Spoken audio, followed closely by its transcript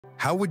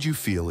How would you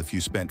feel if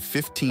you spent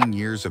 15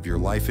 years of your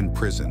life in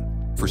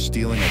prison for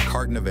stealing a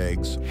carton of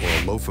eggs or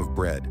a loaf of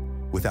bread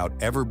without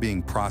ever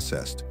being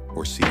processed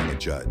or seeing a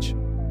judge?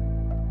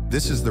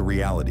 This is the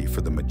reality for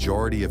the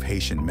majority of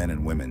Haitian men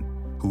and women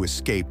who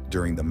escaped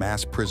during the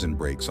mass prison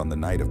breaks on the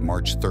night of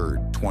March 3,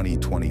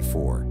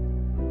 2024.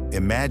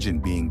 Imagine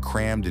being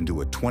crammed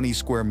into a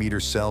 20-square-meter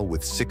cell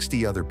with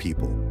 60 other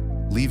people,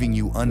 leaving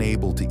you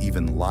unable to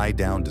even lie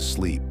down to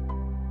sleep.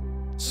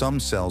 Some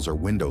cells are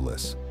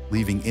windowless,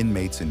 leaving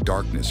inmates in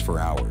darkness for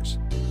hours,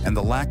 and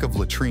the lack of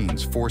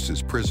latrines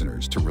forces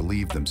prisoners to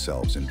relieve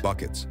themselves in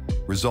buckets,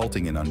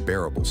 resulting in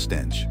unbearable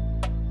stench.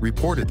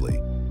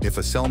 Reportedly, if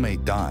a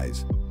cellmate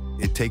dies,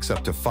 it takes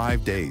up to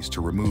 5 days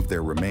to remove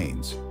their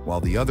remains, while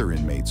the other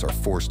inmates are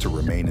forced to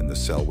remain in the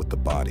cell with the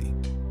body.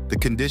 The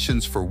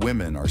conditions for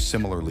women are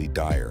similarly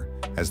dire,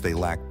 as they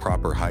lack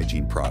proper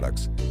hygiene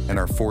products and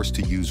are forced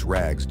to use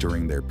rags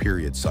during their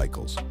period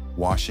cycles,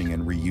 washing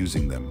and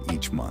reusing them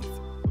each month.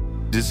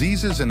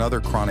 Diseases and other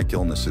chronic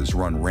illnesses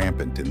run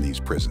rampant in these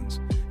prisons,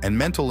 and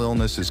mental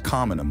illness is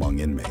common among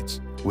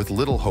inmates, with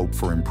little hope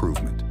for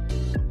improvement.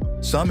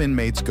 Some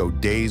inmates go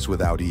days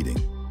without eating,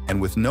 and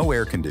with no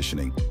air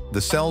conditioning,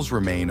 the cells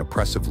remain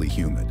oppressively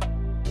humid.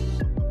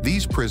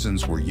 These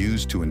prisons were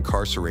used to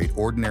incarcerate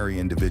ordinary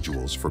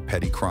individuals for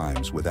petty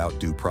crimes without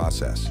due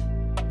process.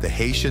 The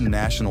Haitian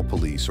National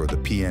Police, or the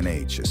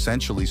PNH,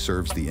 essentially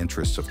serves the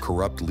interests of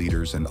corrupt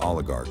leaders and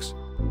oligarchs,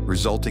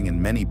 resulting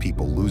in many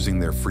people losing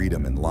their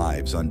freedom and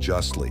lives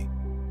unjustly.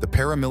 The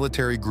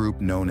paramilitary group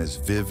known as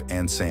Viv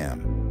and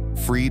Sam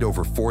freed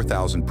over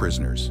 4,000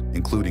 prisoners,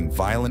 including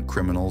violent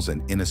criminals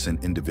and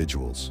innocent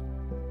individuals.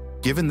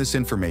 Given this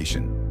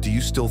information, do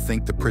you still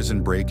think the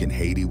prison break in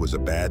Haiti was a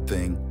bad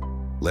thing?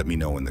 Let me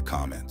know in the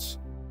comments.